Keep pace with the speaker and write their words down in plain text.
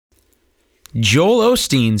Joel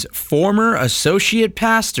Osteen's former associate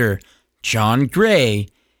pastor, John Gray,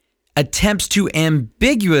 attempts to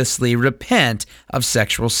ambiguously repent of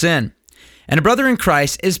sexual sin. And a brother in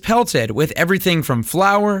Christ is pelted with everything from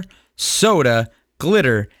flour, soda,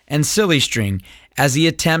 glitter, and silly string as he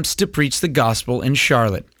attempts to preach the gospel in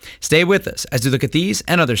Charlotte. Stay with us as we look at these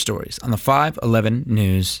and other stories on the 511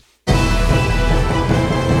 News.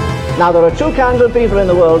 Now, there are two kinds of people in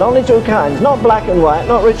the world, only two kinds, not black and white,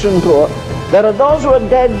 not rich and poor. There are those who are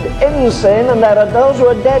dead in sin, and there are those who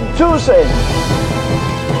are dead to sin.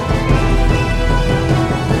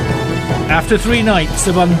 After 3 nights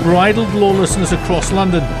of unbridled lawlessness across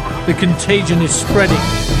London, the contagion is spreading.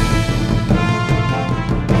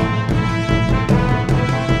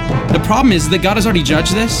 The problem is that God has already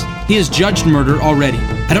judged this. He has judged murder already.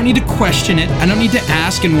 I don't need to question it. I don't need to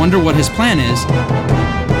ask and wonder what his plan is.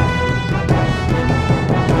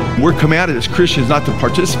 We're commanded as Christians not to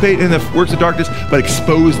participate in the works of darkness, but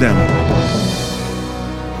expose them.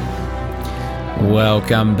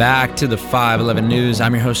 Welcome back to the 511 News.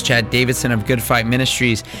 I'm your host, Chad Davidson of Good Fight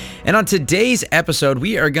Ministries. And on today's episode,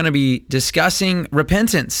 we are going to be discussing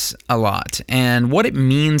repentance a lot and what it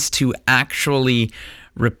means to actually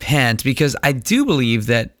repent, because I do believe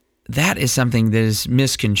that is something that is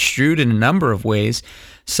misconstrued in a number of ways,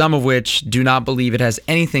 some of which do not believe it has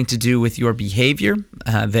anything to do with your behavior,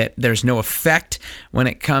 that there's no effect when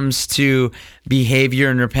it comes to behavior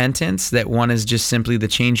and repentance, that one is just simply the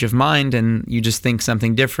change of mind and you just think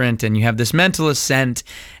something different and you have this mental assent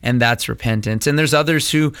and that's repentance. And there's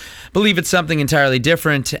others who believe it's something entirely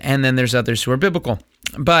different, and then there's others who are biblical.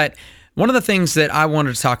 But one of the things that I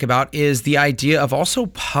wanted to talk about is the idea of also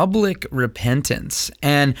public repentance.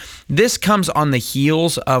 And this comes on the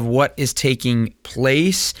heels of what is taking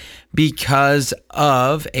place because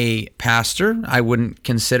of a pastor. I wouldn't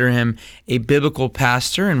consider him a biblical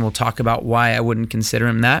pastor, and we'll talk about why I wouldn't consider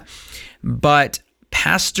him that. But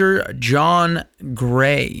Pastor John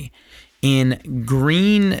Gray in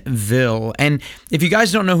Greenville. And if you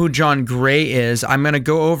guys don't know who John Gray is, I'm going to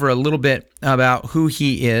go over a little bit about who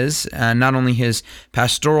he is, not only his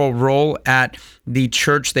pastoral role at the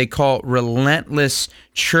church they call Relentless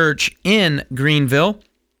Church in Greenville,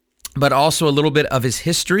 but also a little bit of his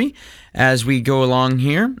history as we go along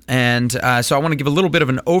here. And so I want to give a little bit of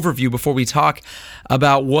an overview before we talk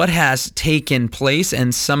about what has taken place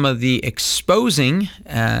and some of the exposing,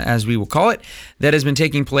 as we will call it, that has been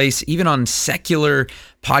taking place even on secular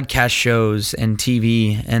podcast shows and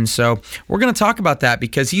TV. And so we're going to talk about that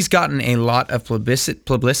because he's gotten a lot of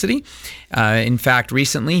publicity. In fact,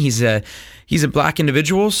 recently he's a black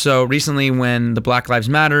individual. So recently when the Black Lives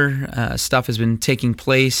Matter stuff has been taking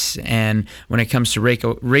place, and when it comes to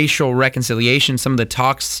racial reconciliation, some of the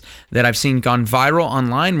talks that I've seen gone viral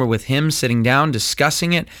online were with him sitting down,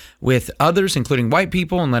 discussing it with others, including white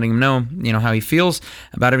people, and letting them know, how he feels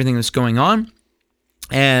about everything that's going on.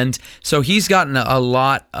 And so he's gotten a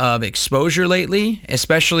lot of exposure lately,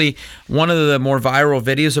 especially one of the more viral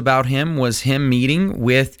videos about him was him meeting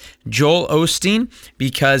with Joel Osteen,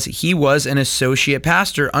 because he was an associate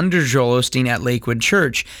pastor under Joel Osteen at Lakewood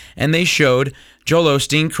Church. And they showed Joel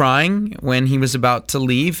Osteen crying when he was about to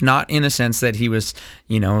leave, not in a sense that he was,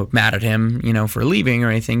 mad at him, for leaving or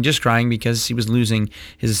anything, just crying because he was losing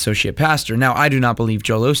his associate pastor. Now, I do not believe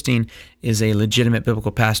Joel Osteen is a legitimate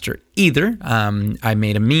biblical pastor either. I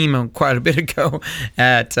made a meme quite a bit ago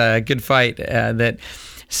at Good Fight that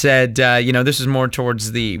said, this is more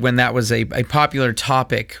towards when that was a popular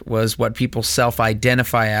topic, was what people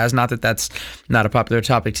self-identify as. Not that that's not a popular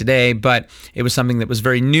topic today, but it was something that was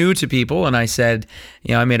very new to people. And I said,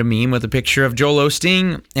 I made a meme with a picture of Joel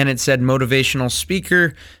Osteen, and it said motivational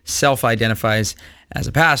speaker self-identifies as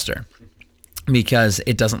a pastor, because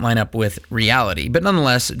it doesn't line up with reality. But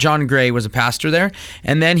nonetheless, John Gray was a pastor there,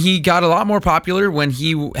 and then he got a lot more popular when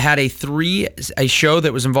he had a show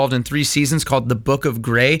that was involved in 3 seasons called The Book of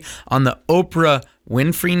Gray on the Oprah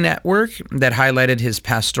Winfrey Network that highlighted his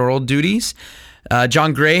pastoral duties.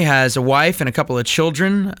 John Gray has a wife and a couple of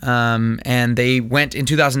children, and they went in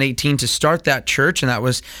 2018 to start that church, and that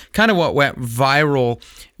was kind of what went viral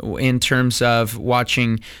in terms of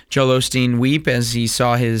watching Joel Osteen weep as he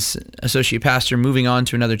saw his associate pastor moving on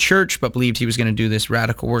to another church, but believed he was going to do this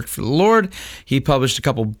radical work for the Lord. He published a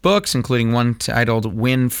couple books, including one titled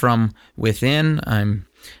Win From Within.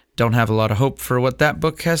 Don't have a lot of hope for what that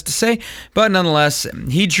book has to say, but nonetheless,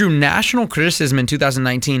 he drew national criticism in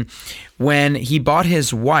 2019 when he bought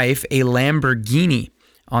his wife a Lamborghini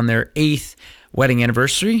on their 8th wedding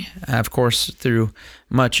anniversary, of course, through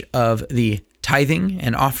much of the tithing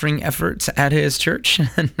and offering efforts at his church.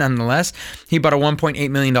 Nonetheless, he bought a $1.8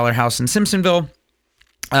 million house in Simpsonville,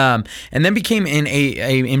 And then became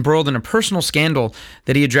embroiled in a personal scandal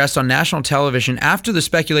that he addressed on national television after the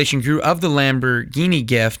speculation grew of the Lamborghini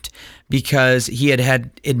gift, because he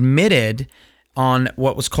had admitted on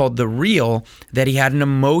what was called The Real that he had an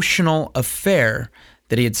emotional affair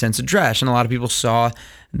that he had since addressed. And a lot of people saw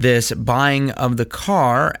this buying of the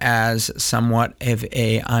car as somewhat of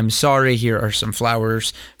I'm sorry, here are some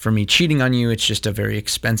flowers for me cheating on you. It's just a very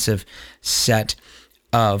expensive set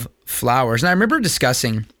of flowers. And I remember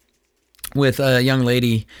discussing with a young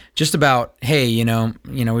lady just about, hey,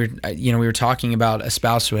 we were talking about a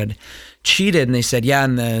spouse who had cheated, and they said, yeah,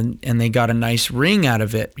 and they got a nice ring out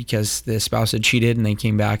of it because the spouse had cheated, and they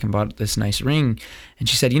came back and bought this nice ring. And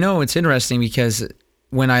she said, it's interesting because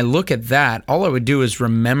when I look at that, all I would do is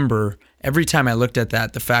remember every time I looked at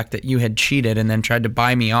that, the fact that you had cheated and then tried to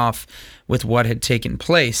buy me off with what had taken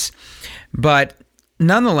place. But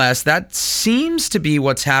nonetheless, that seems to be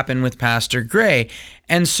what's happened with Pastor Gray.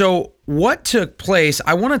 And so what took place,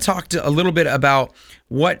 I want to talk a little bit about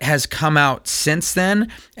what has come out since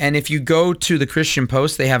then. And if you go to the Christian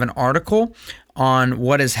Post, they have an article on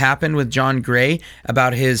what has happened with John Gray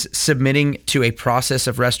about his submitting to a process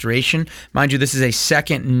of restoration. Mind you, this is a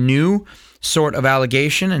second new sort of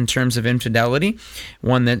allegation in terms of infidelity,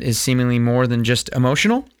 one that is seemingly more than just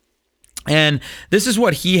emotional. And this is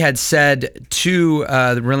what he had said to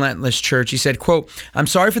the Relentless Church. He said, quote, "I'm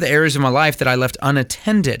sorry for the areas of my life that I left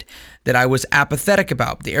unattended, that I was apathetic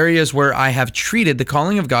about, the areas where I have treated the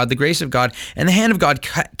calling of God, the grace of God, and the hand of God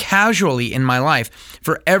casually in my life,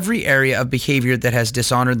 for every area of behavior that has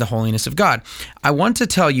dishonored the holiness of God. I want to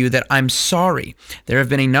tell you that I'm sorry. There have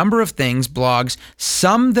been a number of things, blogs,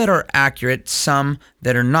 some that are accurate, some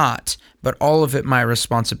that are not, but all of it my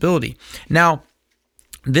responsibility." Now,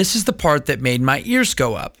 this is the part that made my ears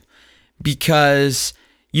go up, because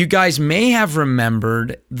you guys may have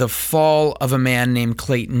remembered the fall of a man named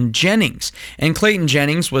Clayton Jennings. And Clayton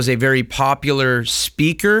Jennings was a very popular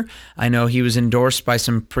speaker. I know he was endorsed by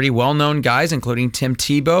some pretty well-known guys, including Tim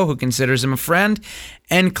Tebow, who considers him a friend.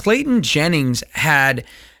 And Clayton Jennings had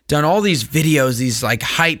done all these videos, these like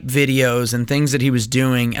hype videos and things that he was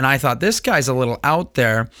doing. And I thought, this guy's a little out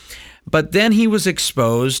there. But then he was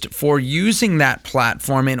exposed for using that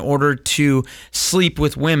platform in order to sleep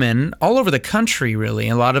with women all over the country, really.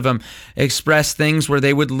 A lot of them expressed things where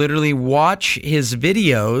they would literally watch his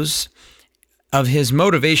videos of his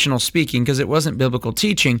motivational speaking, because it wasn't biblical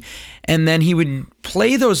teaching, and then he would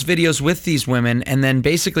play those videos with these women and then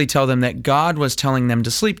basically tell them that God was telling them to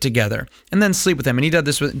sleep together and then sleep with them. And he did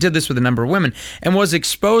this with a number of women and was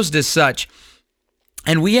exposed as such.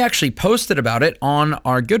 And we actually posted about it on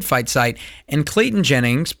our Good Fight site, and Clayton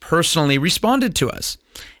Jennings personally responded to us.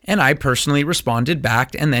 And I personally responded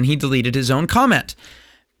back, and then he deleted his own comment.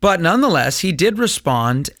 But nonetheless, he did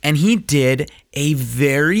respond, and he did a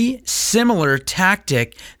very similar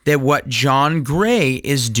tactic that what John Gray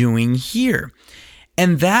is doing here.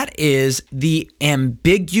 And that is the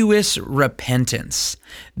ambiguous repentance.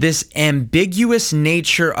 This ambiguous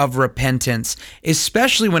nature of repentance,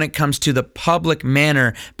 especially when it comes to the public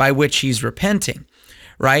manner by which he's repenting,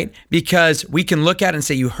 right? Because we can look at it and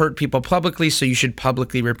say, you hurt people publicly, so you should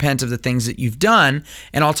publicly repent of the things that you've done.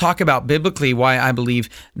 And I'll talk about biblically why I believe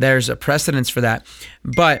there's a precedence for that.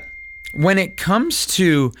 But when it comes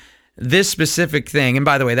to this specific thing, and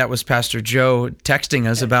by the way, that was Pastor Joe texting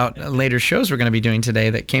us about later shows we're going to be doing today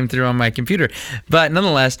that came through on my computer. But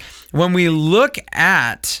nonetheless, when we look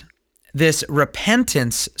at this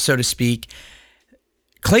repentance, so to speak,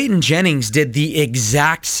 Clayton Jennings did the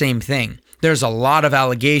exact same thing. There's a lot of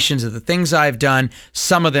allegations of the things I've done.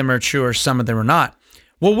 Some of them are true or some of them are not.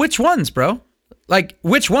 Well, which ones, bro? Like,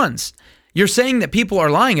 which ones? You're saying that people are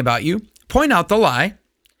lying about you. Point out the lie.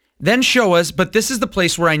 Then show us, but this is the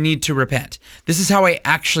place where I need to repent. This is how I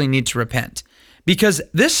actually need to repent. Because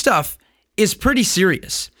this stuff is pretty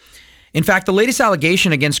serious. In fact, the latest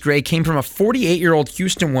allegation against Gray came from a 48-year-old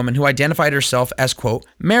Houston woman who identified herself as, quote,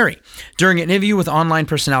 Mary. During an interview with online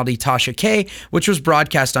personality Tasha K, which was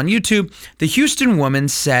broadcast on YouTube, the Houston woman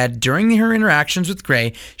said during her interactions with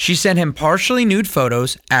Gray, she sent him partially nude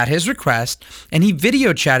photos at his request, and he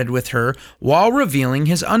video chatted with her while revealing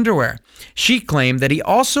his underwear. She claimed that he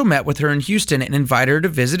also met with her in Houston and invited her to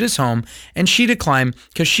visit his home, and she declined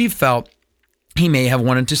because she felt he may have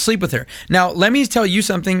wanted to sleep with her. Now, let me tell you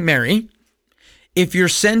something, Mary. If you're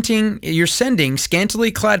sending scantily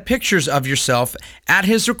clad pictures of yourself at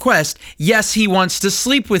his request, yes, he wants to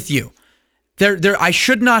sleep with you. I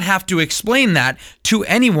should not have to explain that to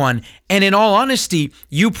anyone. And in all honesty,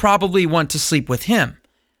 you probably want to sleep with him.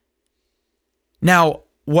 Now,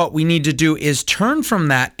 what we need to do is turn from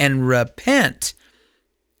that and repent.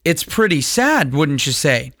 it's pretty sad, wouldn't you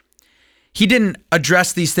say? He didn't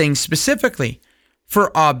address these things specifically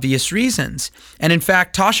for obvious reasons. And in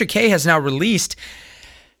fact, Tasha K has now released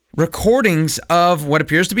recordings of what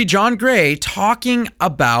appears to be John Gray talking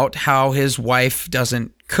about how his wife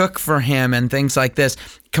doesn't cook for him and things like this,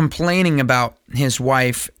 complaining about his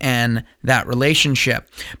wife and that relationship.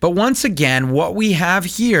 But once again, what we have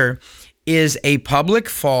here is a public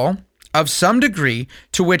fall of some degree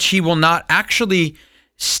to which he will not actually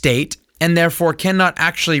state and therefore cannot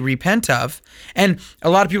actually repent of. And a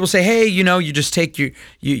lot of people say, hey, you just take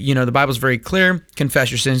the Bible's very clear,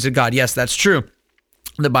 confess your sins to God. Yes, that's true.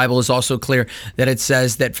 The Bible is also clear that it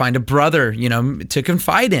says that find a brother, to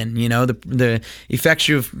confide in, the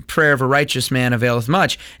effective prayer of a righteous man availeth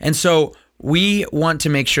much. And so we want to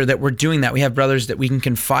make sure that we're doing that. We have brothers that we can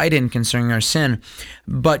confide in concerning our sin,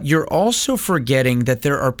 but you're also forgetting that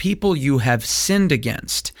there are people you have sinned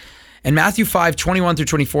against. In Matthew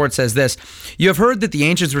 5:21-24, it says this, "You have heard that the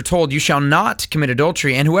ancients were told, you shall not commit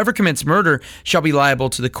adultery, and whoever commits murder shall be liable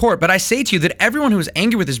to the court. But I say to you that everyone who is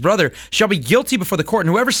angry with his brother shall be guilty before the court,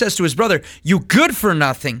 and whoever says to his brother, you good for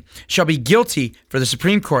nothing, shall be guilty for the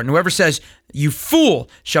Supreme Court. And whoever says, you fool,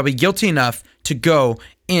 shall be guilty enough to go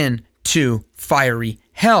into fiery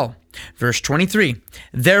hell." Verse 23,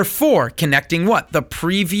 therefore, connecting what? The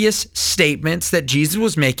previous statements that Jesus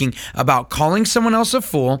was making about calling someone else a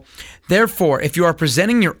fool. Therefore, if you are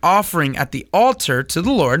presenting your offering at the altar to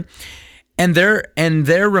the Lord, and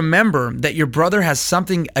there remember that your brother has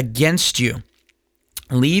something against you,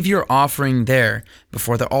 leave your offering there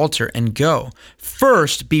before the altar and go.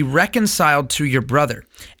 First, be reconciled to your brother,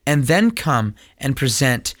 and then come and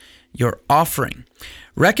present your offering.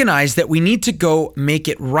 Recognize that we need to go make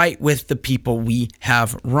it right with the people we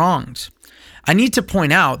have wronged. I need to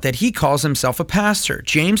point out that he calls himself a pastor.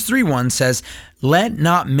 James 3:1 says, "Let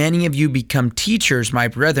not many of you become teachers, my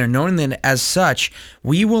brethren, knowing that as such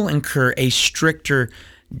we will incur a stricter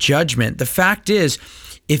judgment." The fact is,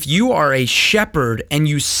 if you are a shepherd and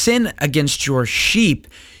you sin against your sheep,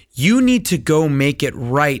 you need to go make it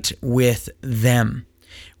right with them.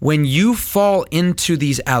 When you fall into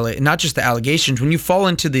these, not just the allegations, when you fall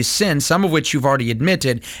into these sins, some of which you've already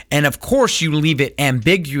admitted, and of course you leave it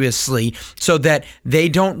ambiguously so that they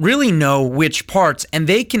don't really know which parts, and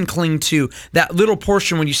they can cling to that little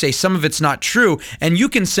portion when you say some of it's not true, and you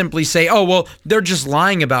can simply say, oh, well, they're just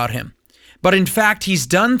lying about him. But in fact, he's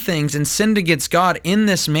done things and sinned against God in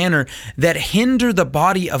this manner that hinder the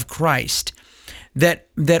body of Christ, that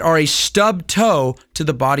are a stub toe to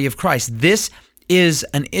the body of Christ. This is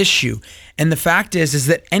an issue. And the fact is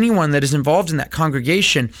that anyone that is involved in that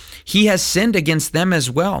congregation, he has sinned against them as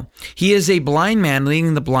well. He is a blind man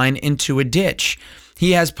leading the blind into a ditch.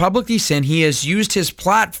 He has publicly sinned. He has used his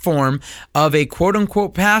platform of a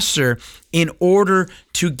quote-unquote pastor in order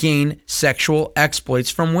to gain sexual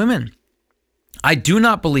exploits from women. I do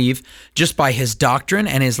not believe, just by his doctrine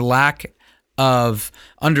and his lack of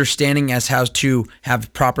understanding as how to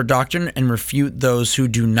have proper doctrine and refute those who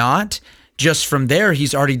do not, just from there,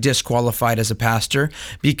 he's already disqualified as a pastor,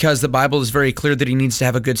 because the Bible is very clear that he needs to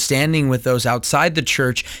have a good standing with those outside the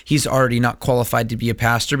church. He's already not qualified to be a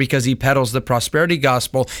pastor because he peddles the prosperity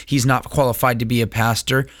gospel. He's not qualified to be a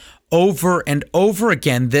pastor. Over and over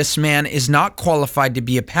again, this man is not qualified to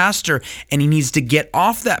be a pastor, and he needs to get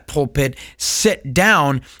off that pulpit, sit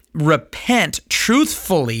down, repent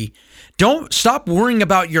truthfully. Don't stop worrying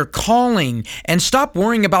about your calling, and stop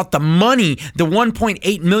worrying about the money, the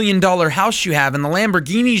 $1.8 million house you have and the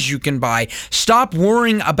Lamborghinis you can buy. Stop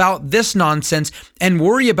worrying about this nonsense and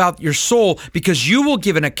worry about your soul, because you will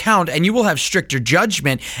give an account and you will have stricter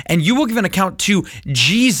judgment, and you will give an account to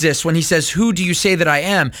Jesus when he says, "Who do you say that I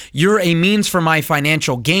am?" You're a means for my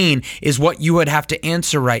financial gain is what you would have to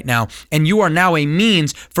answer right now. And you are now a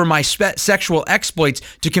means for my sexual exploits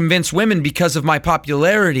to convince women because of my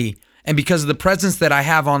popularity, and because of the presence that I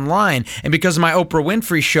have online, and because of my Oprah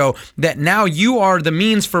Winfrey show, that now you are the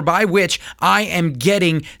means for by which I am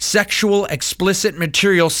getting sexual explicit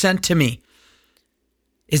material sent to me.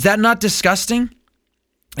 Is that not disgusting?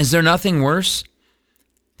 Is there nothing worse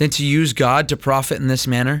than to use God to profit in this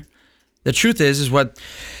manner? The truth is what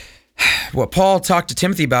Paul talked to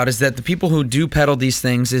Timothy about is that the people who do peddle these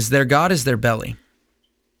things, is their God is their belly.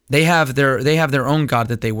 They have their own God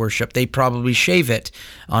that they worship. They probably shave it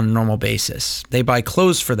on a normal basis. They buy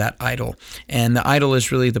clothes for that idol, and the idol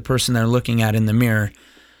is really the person they're looking at in the mirror.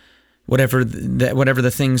 Whatever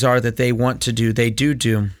the things are that they want to do, they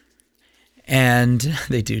do, and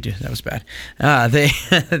they do. That was bad.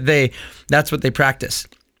 That's what they practice.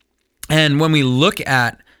 And when we look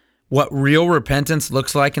at what real repentance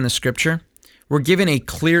looks like in the Scripture, we're given a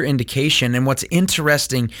clear indication. And what's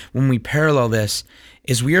interesting when we parallel this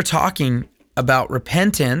is we are talking about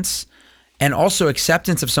repentance and also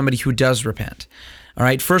acceptance of somebody who does repent. All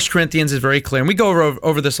right, 1 Corinthians is very clear, and we go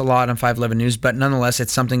over this a lot on 511 News, but nonetheless,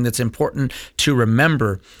 it's something that's important to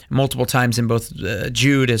remember. Multiple times in both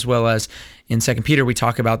Jude as well as in 2 Peter, we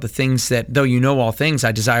talk about the things that, though you know all things,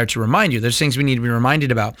 I desire to remind you. There's things we need to be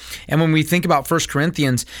reminded about. And when we think about 1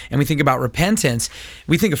 Corinthians and we think about repentance,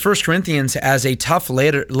 we think of 1 Corinthians as a tough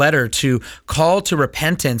letter to call to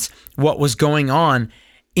repentance what was going on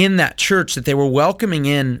in that church, that they were welcoming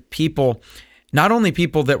in people, not only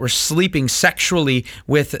people that were sleeping sexually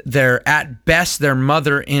with their, at best, their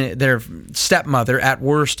mother, their stepmother, at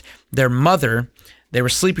worst, their mother. They were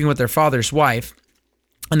sleeping with their father's wife,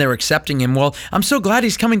 and they were accepting him. Well, I'm so glad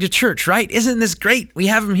he's coming to church, right? Isn't this great? We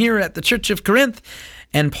have him here at the Church of Corinth.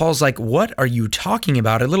 And Paul's like, what are you talking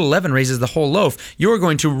about? A little leaven raises the whole loaf. You're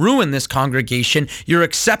going to ruin this congregation. You're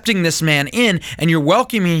accepting this man in, and you're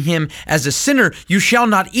welcoming him as a sinner. You shall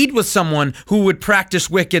not eat with someone who would practice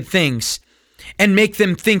wicked things and make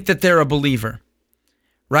them think that they're a believer,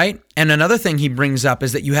 right? And another thing he brings up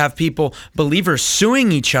is that you have people, believers,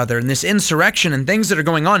 suing each other in this insurrection and things that are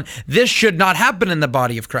going on. This should not happen in the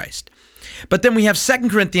body of Christ. But then we have 2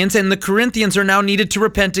 Corinthians, and the Corinthians are now needed to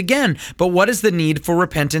repent again. But what is the need for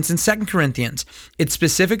repentance in 2 Corinthians? It's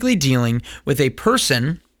specifically dealing with a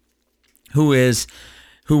person who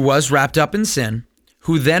was wrapped up in sin,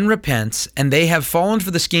 who then repents, and they have fallen for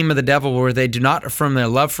the scheme of the devil where they do not affirm their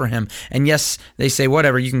love for him. And yes, they say,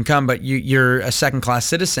 whatever, you can come, but you're a second-class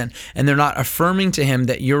citizen. And they're not affirming to him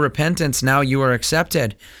that your repentance, now you are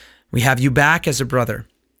accepted. We have you back as a brother.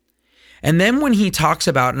 And then when he talks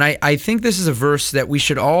about, and I think this is a verse that we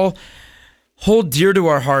should all hold dear to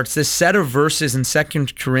our hearts, this set of verses in 2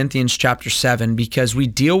 Corinthians chapter 7, because we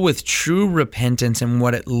deal with true repentance and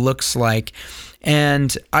what it looks like.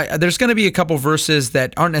 And there's going to be a couple verses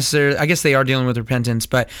that aren't necessarily, I guess they are dealing with repentance,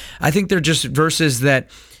 but I think they're just verses that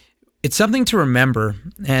it's something to remember.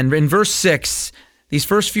 And in verse 6, these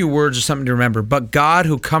first few words are something to remember. But God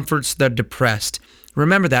who comforts the depressed.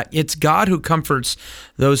 Remember that. It's God who comforts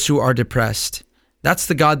those who are depressed. That's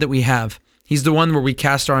the God that we have. He's the one where we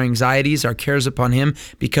cast our anxieties, our cares upon him.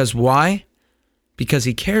 Because why? Because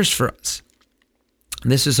he cares for us.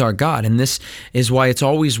 This is our God, and this is why it's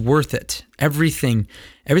always worth it. Everything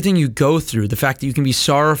you go through, the fact that you can be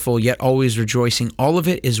sorrowful yet always rejoicing, all of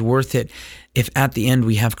it is worth it if at the end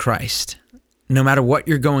we have Christ. No matter what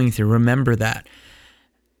you're going through, remember that.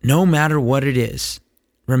 No matter what it is,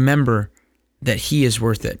 remember that he is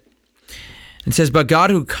worth it. It says, but God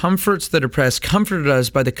who comforts the depressed comforted us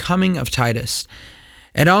by the coming of Titus,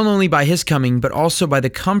 and not only by his coming, but also by the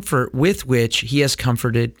comfort with which he has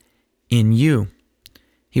comforted in you.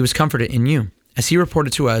 He was comforted in you, as he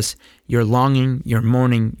reported to us, your longing, your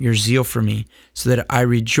mourning, your zeal for me, so that I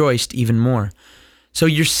rejoiced even more. So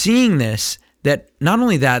you're seeing this, that not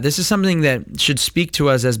only that, this is something that should speak to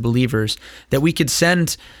us as believers, that we could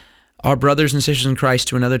send our brothers and sisters in Christ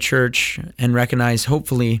to another church and recognize,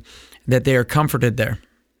 hopefully, that they are comforted there.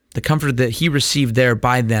 The comfort that he received there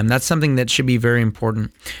by them. That's something that should be very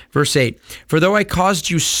important. Verse 8, for though I caused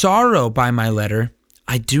you sorrow by my letter,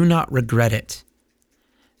 I do not regret it.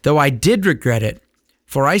 Though I did regret it,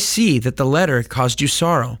 for I see that the letter caused you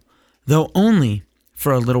sorrow, though only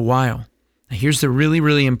for a little while. Now here's the really,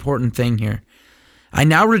 really important thing here. I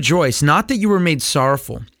now rejoice, not that you were made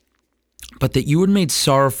sorrowful, but that you were made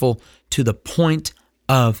sorrowful to the point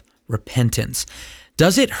of repentance.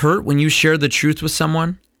 Does it hurt when you share the truth with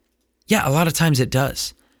someone? Yeah, a lot of times it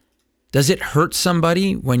does. Does it hurt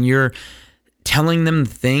somebody when you're telling them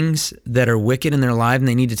things that are wicked in their life and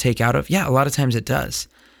they need to take out of? Yeah, a lot of times it does.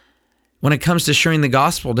 When it comes to sharing the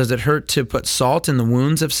gospel, does it hurt to put salt in the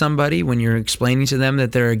wounds of somebody when you're explaining to them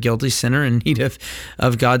that they're a guilty sinner in need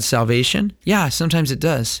of God's salvation? Yeah, sometimes it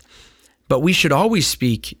does. But we should always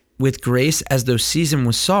speak with grace as though seasoned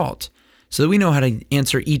with salt, so that we know how to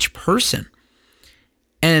answer each person.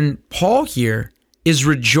 And Paul here is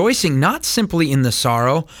rejoicing not simply in the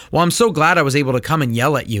sorrow. Well, I'm so glad I was able to come and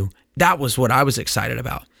yell at you. That was what I was excited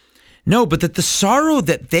about. No, but that the sorrow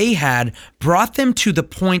that they had brought them to the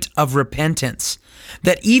point of repentance.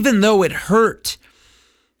 That even though it hurt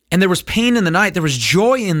and there was pain in the night, there was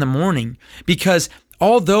joy in the morning. Because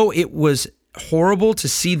although it was horrible to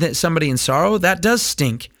see that somebody in sorrow, that does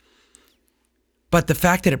stink. But the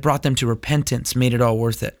fact that it brought them to repentance made it all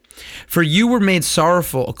worth it. For you were made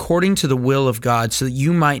sorrowful according to the will of God, so that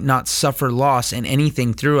you might not suffer loss in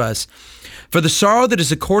anything through us. For the sorrow that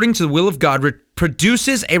is according to the will of God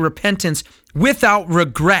produces a repentance without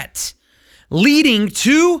regret, leading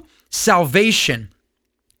to salvation,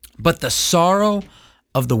 But the sorrow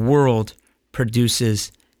of the world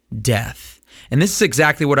produces death. And this is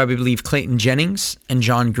exactly what I believe Clayton Jennings and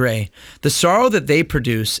John Gray, the sorrow that they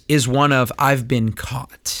produce is one of, I've been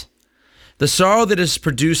caught. The sorrow that is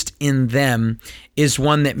produced in them is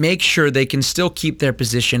one that makes sure they can still keep their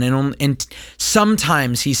position. And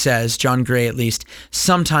sometimes, he says, John Gray at least,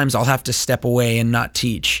 sometimes I'll have to step away and not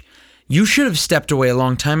teach. You should have stepped away a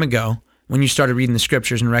long time ago when you started reading the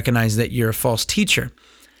scriptures and recognized that you're a false teacher.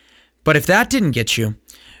 But if that didn't get you,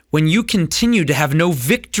 when you continue to have no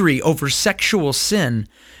victory over sexual sin,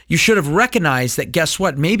 you should have recognized that, guess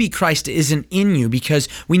what? Maybe Christ isn't in you, because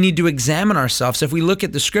we need to examine ourselves. If we look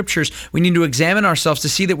at the scriptures, we need to examine ourselves to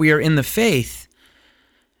see that we are in the faith.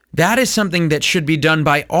 That is something that should be done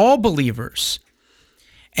by all believers.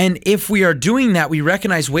 And if we are doing that, we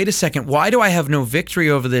recognize, wait a second, why do I have no victory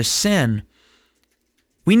over this sin?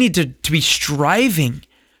 We need to be striving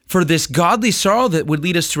for this godly sorrow that would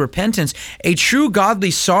lead us to repentance, a true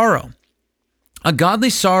godly sorrow, a godly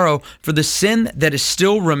sorrow for the sin that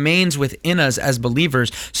still remains within us as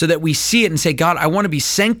believers, so that we see it and say, God, I want to be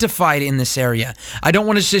sanctified in this area. I don't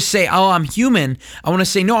want to just say, oh, I'm human. I want to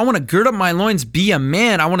say, no, I want to gird up my loins, be a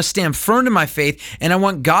man. I want to stand firm in my faith, and I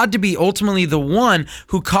want God to be ultimately the one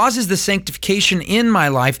who causes the sanctification in my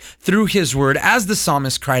life through his word, as the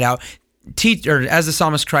psalmist cried out,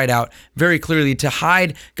 very clearly, to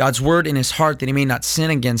hide God's word in his heart that he may not sin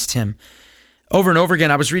against him. Over and over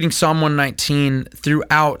again, I was reading Psalm 119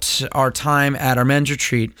 throughout our time at our men's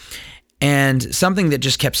retreat, and something that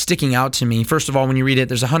just kept sticking out to me. First of all, when you read it,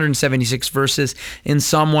 there's 176 verses in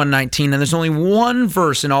Psalm 119, and there's only one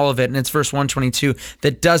verse in all of it, and it's verse 122,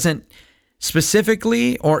 that doesn't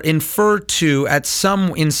specifically or infer to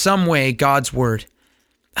in some way God's word.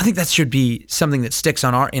 I think that should be something that sticks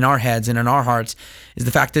in our heads and in our hearts, is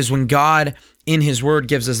the fact is, when God in his word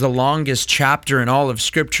gives us the longest chapter in all of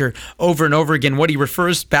scripture over and over again, what he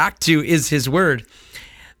refers back to is his word.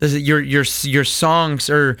 Your songs,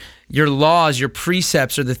 or your laws, your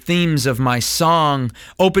precepts are the themes of my song.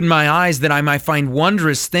 Open my eyes that I might find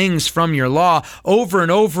wondrous things from your law. Over and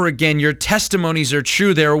over again, your testimonies are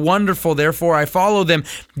true. They are wonderful. Therefore, I follow them.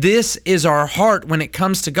 This is our heart when it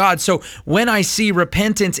comes to God. So when I see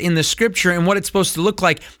repentance in the scripture and what it's supposed to look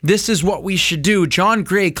like, this is what we should do. John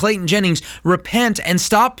Gray, Clayton Jennings, repent and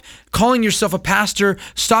stop calling yourself a pastor.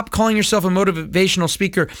 Stop calling yourself a motivational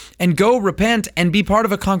speaker, and go repent and be part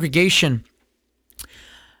of a congregation.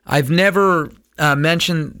 I've never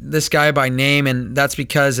mentioned this guy by name, and that's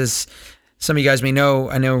because, as some of you guys may know,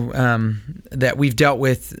 I know that we've dealt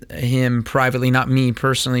with him privately, not me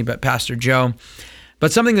personally, but Pastor Joe.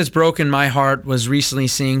 But something that's broken my heart was recently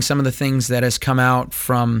seeing some of the things that has come out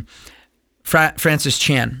from Francis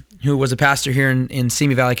Chan, who was a pastor here in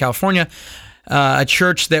Simi Valley, California, a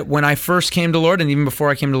church that when I first came to Lord, and even before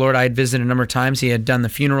I came to Lord, I had visited a number of times. He had done the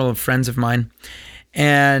funeral of friends of mine.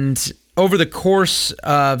 And over the course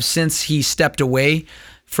of, since he stepped away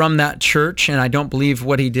from that church, and I don't believe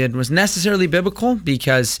what he did was necessarily biblical,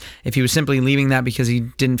 because if he was simply leaving that because he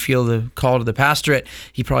didn't feel the call to the pastorate,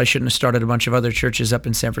 he probably shouldn't have started a bunch of other churches up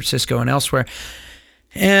in San Francisco and elsewhere.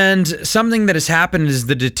 And something that has happened is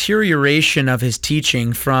the deterioration of his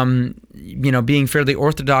teaching from, being fairly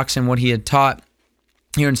orthodox in what he had taught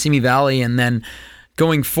here in Simi Valley, and then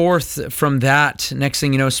going forth from that, next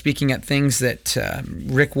thing you know, speaking at things that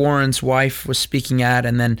Rick Warren's wife was speaking at,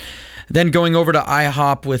 and then going over to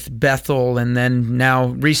IHOP with Bethel, and then now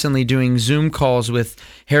recently doing Zoom calls with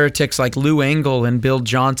heretics like Lou Engle and Bill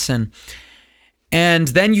Johnson. And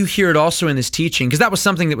then you hear it also in this teaching, because that was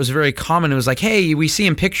something that was very common. It was like, hey, we see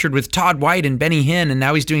him pictured with Todd White and Benny Hinn, and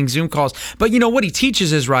now he's doing Zoom calls. But what he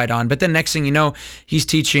teaches is right on. But then next thing you know, he's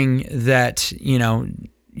teaching that,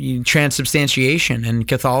 transubstantiation and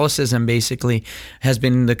Catholicism basically has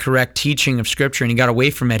been the correct teaching of Scripture, and he got away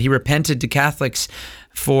from it. He repented to Catholics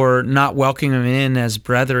for not welcoming him in as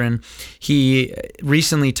brethren. He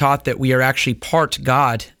recently taught that we are actually part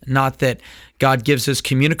God, not that God gives us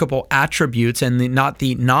communicable attributes and not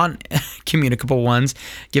the non-communicable ones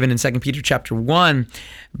given in 2 Peter chapter 1.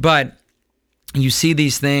 But you see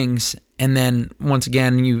these things, and then once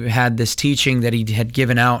again, you had this teaching that he had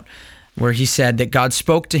given out where he said that God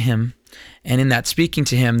spoke to him, and in that speaking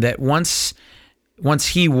to him, that once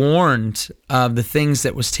he warned of the things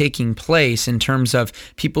that was taking place in terms of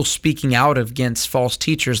people speaking out against false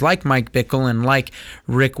teachers like Mike Bickle and like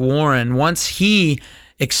Rick Warren, once he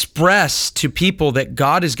expressed to people that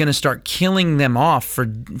God is going to start killing them off for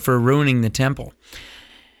ruining the temple.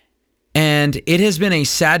 And it has been a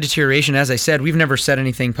sad deterioration. As I said, we've never said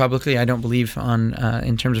anything publicly, I don't believe,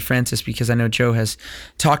 in terms of Francis, because I know Joe has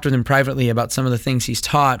talked with him privately about some of the things he's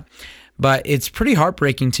taught. But it's pretty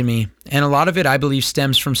heartbreaking to me. And a lot of it, I believe,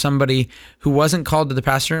 stems from somebody who wasn't called to the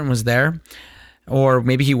pastor and was there. Or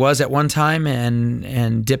maybe he was at one time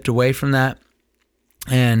and dipped away from that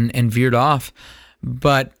and veered off.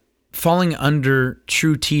 But falling under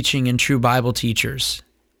true teaching and true Bible teachers,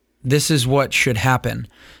 this is what should happen,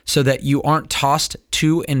 so that you aren't tossed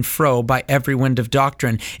to and fro by every wind of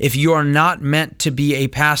doctrine. If you are not meant to be a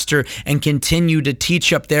pastor and continue to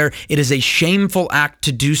teach up there, it is a shameful act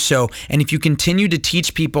to do so. And if you continue to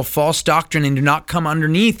teach people false doctrine and do not come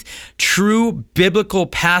underneath true biblical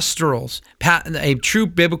pastorals, a true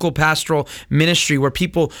biblical pastoral ministry where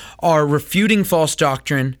people are refuting false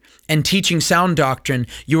doctrine and teaching sound doctrine,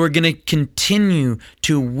 you are going to continue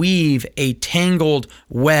to weave a tangled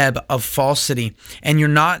web of falsity. And you're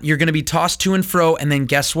going to be tossed to and fro. And then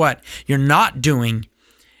guess what? You're not doing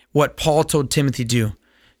what Paul told Timothy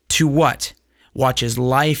to what? Watch his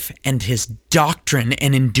life and his doctrine.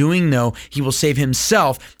 And in doing so, he will save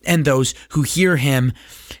himself and those who hear him.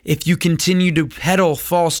 If you continue to peddle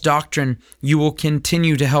false doctrine, you will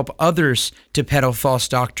continue to help others to peddle false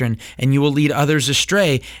doctrine, and you will lead others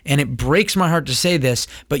astray. And it breaks my heart to say this,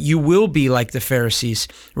 but you will be like the Pharisees,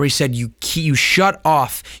 where he said, you shut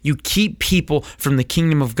off, you keep people from the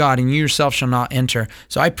kingdom of God, and you yourself shall not enter.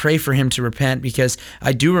 So I pray for him to repent, because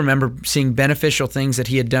I do remember seeing beneficial things that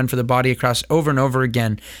he had done for the body of Christ over and over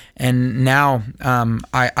again. And now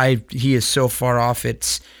he is so far off,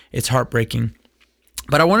 it's heartbreaking.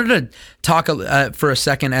 But I wanted to talk for a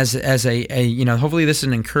second as a hopefully this is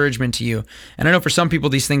an encouragement to you. And I know for some people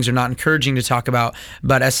these things are not encouraging to talk about,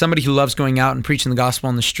 but as somebody who loves going out and preaching the gospel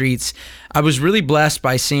on the streets, I was really blessed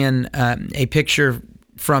by seeing a picture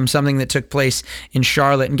from something that took place in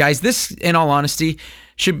Charlotte. And guys, this, in all honesty,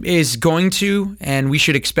 is going to, and we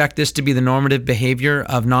should expect this to be the normative behavior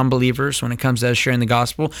of non-believers when it comes to us sharing the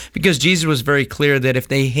gospel, because Jesus was very clear that if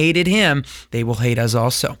they hated him, they will hate us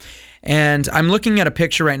also. And I'm looking at a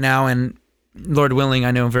picture right now, and Lord willing, I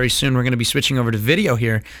know very soon we're going to be switching over to video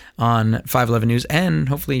here on 511 News, and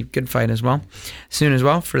hopefully Good Fight as well, soon as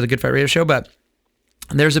well for the Good Fight Radio Show. But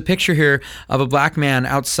there's a picture here of a black man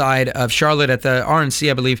outside of Charlotte at the RNC,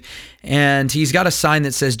 I believe, and he's got a sign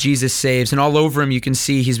that says Jesus saves, and all over him you can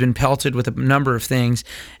see he's been pelted with a number of things,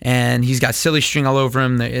 and he's got silly string all over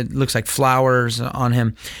him. It looks like flowers on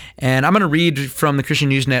him. And I'm going to read from the Christian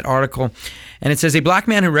Newsnet article, and it says, a black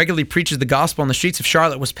man who regularly preaches the gospel on the streets of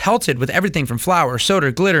Charlotte was pelted with everything from flour,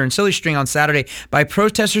 soda, glitter, and silly string on Saturday by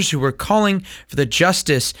protesters who were calling for the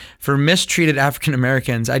justice for mistreated African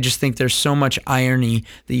Americans. I just think there's so much irony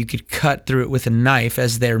that you could cut through it with a knife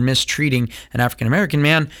as they're mistreating an African American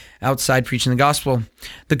man outside preaching the gospel.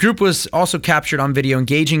 The group was also captured on video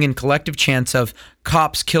engaging in collective chants of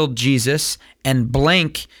 "Cops killed Jesus" and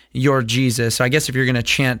 "Blank your Jesus." So I guess if you're going to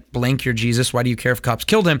chant "Blank your Jesus," why do you care if cops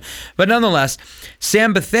killed him? But nonetheless,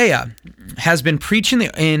 Sam Bethea has been preaching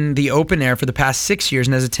in the open air for the past 6 years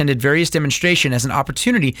and has attended various demonstrations as an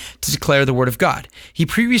opportunity to declare the word of God. He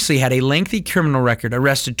previously had a lengthy criminal record,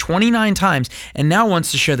 arrested 29 times, and now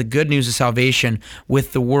wants to share the good news of salvation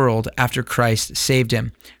with the world after Christ saved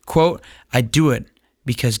him. Quote, "I do it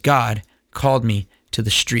because God called me to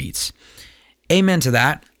the streets." Amen to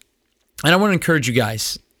that. And I want to encourage you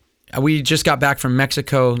guys. We just got back from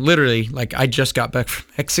Mexico, literally, like I just got back from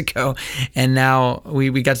Mexico, and now we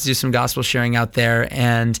got to do some gospel sharing out there.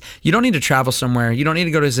 And you don't need to travel somewhere. You don't need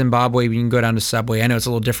to go to Zimbabwe. You can go down to Subway. I know it's a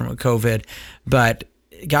little different with COVID, but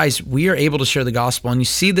guys, we are able to share the gospel. And you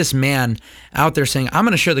see this man out there saying, I'm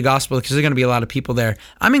going to share the gospel because there's going to be a lot of people there.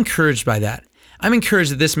 I'm encouraged by that. I'm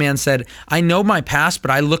encouraged that this man said, I know my past, but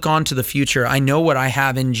I look on to the future. I know what I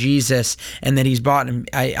have in Jesus, and that he's bought, and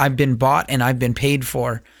I've been bought and I've been paid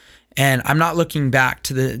for. And I'm not looking back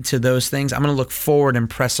to those things. I'm going to look forward and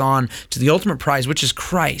press on to the ultimate prize, which is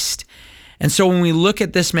Christ. And so when we look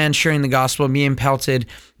at this man sharing the gospel, being pelted,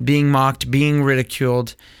 being mocked, being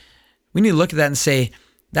ridiculed, we need to look at that and say,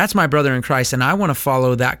 that's my brother in Christ, and I want to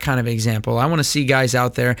follow that kind of example. I want to see guys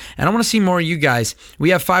out there, and I want to see more of you guys.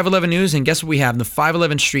 We have 511 News, and guess what we have? The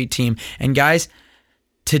 511 Street Team. And guys,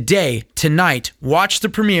 tonight, watch the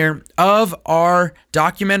premiere of our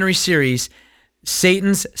documentary series,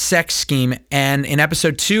 Satan's Sex Scheme. And in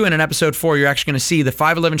episode 2 and in episode 4, you're actually going to see the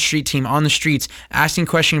 511 Street Team on the streets asking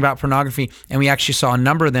questions about pornography, and we actually saw a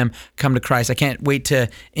number of them come to Christ. I can't wait to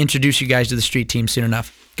introduce you guys to the Street Team soon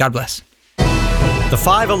enough. God bless. The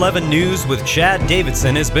 511 News with Chad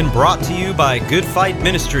Davidson has been brought to you by Good Fight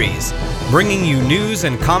Ministries, bringing you news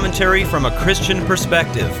and commentary from a Christian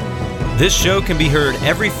perspective. This show can be heard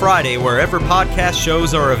every Friday wherever podcast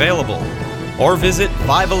shows are available, or visit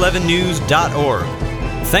 511news.org.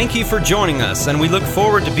 Thank you for joining us, and we look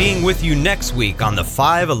forward to being with you next week on the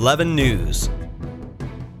 511 News.